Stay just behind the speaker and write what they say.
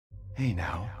Hey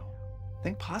now,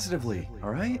 think positively,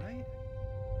 all right?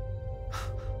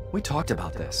 We talked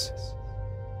about this.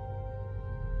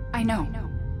 I know.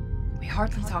 We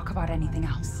hardly talk about anything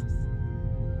else.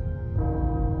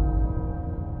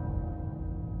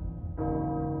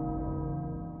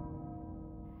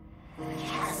 The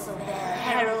castle bell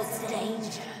heralds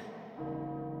danger.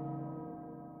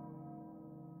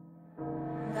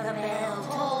 The bell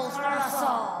tolls for us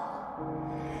all.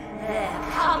 They're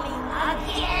coming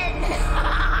again!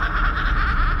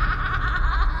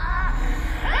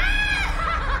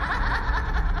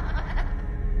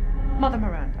 Mother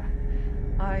Miranda,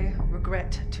 I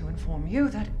regret to inform you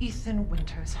that Ethan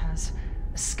Winters has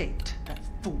escaped that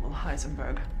fool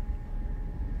Heisenberg.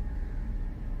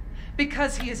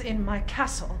 Because he is in my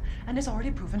castle and has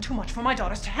already proven too much for my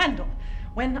daughters to handle.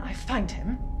 When I find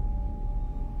him...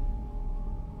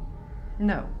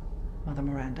 No, Mother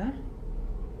Miranda.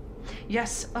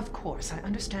 Yes, of course, I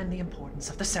understand the importance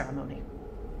of the ceremony.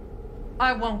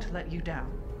 I won't let you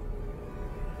down.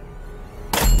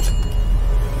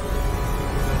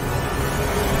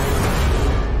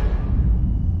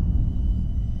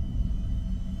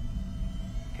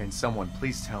 Can someone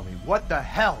please tell me what the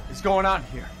hell is going on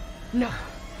here? No.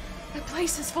 The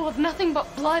place is full of nothing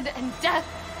but blood and death.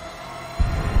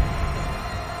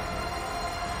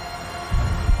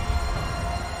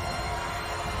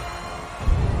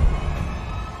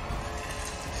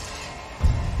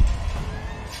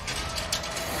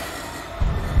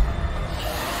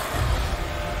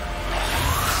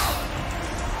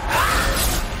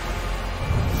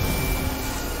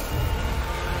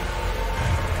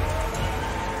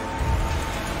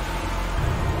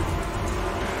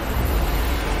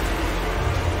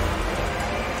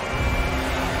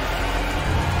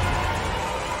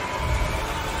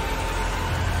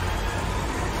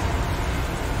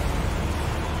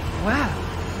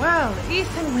 Well,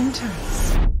 Ethan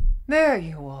Winters. There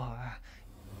you are.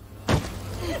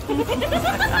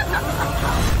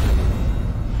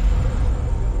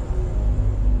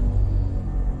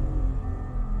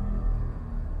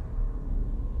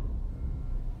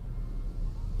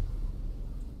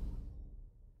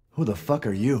 Who the fuck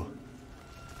are you?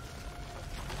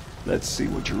 Let's see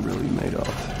what you're really made of,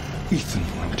 Ethan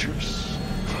Winters.